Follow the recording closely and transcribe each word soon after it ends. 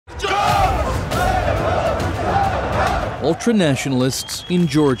Ultranationalists in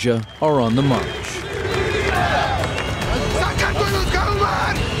Georgia are on the march.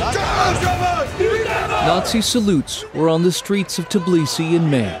 Nazi salutes were on the streets of Tbilisi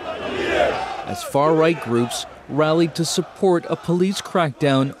in May, as far-right groups rallied to support a police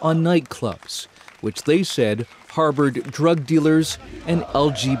crackdown on nightclubs, which they said harbored drug dealers and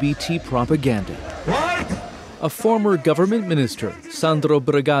LGBT propaganda. A former government minister, Sandro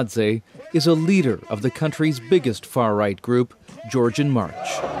Bregadze, is a leader of the country's biggest far-right group, Georgian March.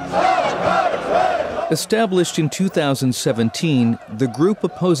 Established in 2017, the group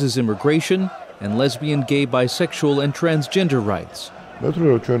opposes immigration and lesbian, gay, bisexual, and transgender rights.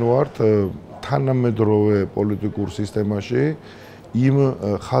 თანამედროვე პოლიტიკურ სისტემაში იმ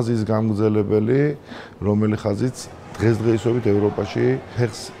ხაზის გამგზელებელი, რომელი ხაზიც დღესდღეობით ევროპაში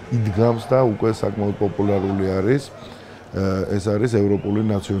ფეხს იდგამს და უკვე საკმაოდ პოპულარული არის, ეს არის ევროპული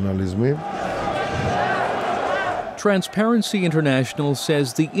ნაციონალიზმი. Transparency International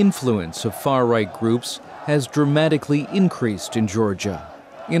says the influence of far-right groups has dramatically increased in Georgia.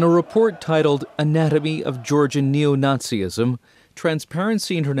 In a report titled Anatomy of Georgian Neo-Nazism,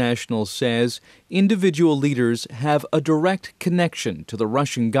 Transparency International says individual leaders have a direct connection to the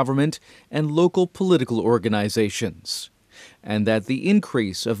Russian government and local political organizations, and that the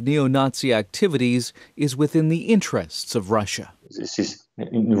increase of neo-Nazi activities is within the interests of Russia. This is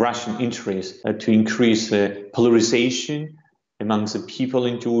in Russian interest to increase polarization amongst the people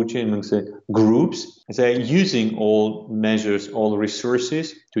in Georgia, amongst the groups. They're using all measures, all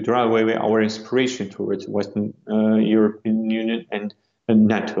resources to drive away our inspiration towards Western European Union and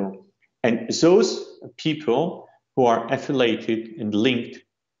NATO. And those people who are affiliated and linked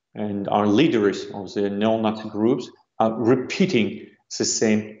and are leaders of the neo-Nazi groups are repeating the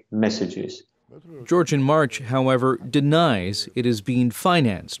same messages. Georgian March, however, denies it is being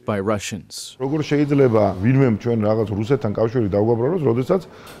financed by Russians.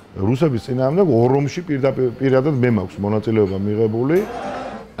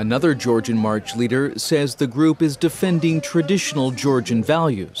 Another Georgian March leader says the group is defending traditional Georgian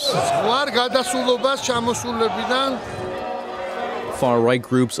values. Far-right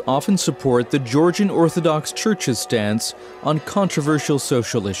groups often support the Georgian Orthodox Church's stance on controversial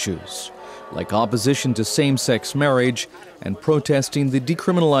social issues, like opposition to same-sex marriage and protesting the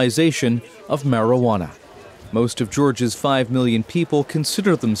decriminalization of marijuana. Most of Georgia's 5 million people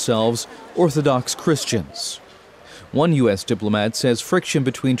consider themselves Orthodox Christians. One U.S. diplomat says friction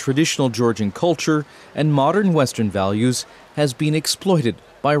between traditional Georgian culture and modern Western values has been exploited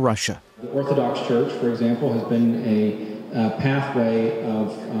by Russia. The Orthodox Church, for example, has been a pathway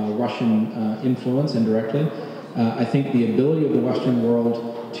of Russian influence indirectly. I think the ability of the Western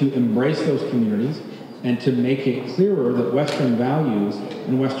world to embrace those communities and to make it clearer that Western values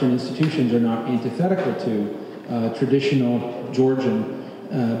and Western institutions are not antithetical to traditional Georgian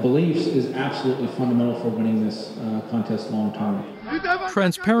beliefs is absolutely fundamental for winning this contest long term.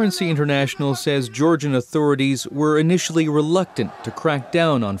 Transparency International says Georgian authorities were initially reluctant to crack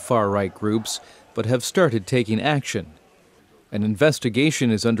down on far-right groups, but have started taking action. An investigation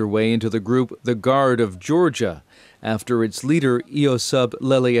is underway into the group The Guard of Georgia after its leader Iosub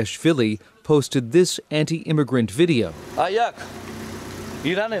Leliashvili posted this anti-immigrant video.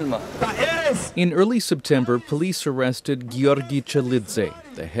 In early September, police arrested Georgi Chalidze,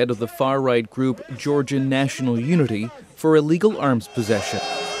 the head of the far-right group Georgian National Unity, for illegal arms possession.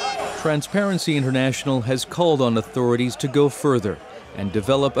 Transparency International has called on authorities to go further and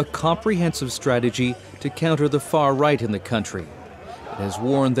develop a comprehensive strategy to counter the far right in the country. It has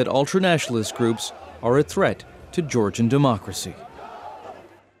warned that ultranationalist groups are a threat to Georgian democracy.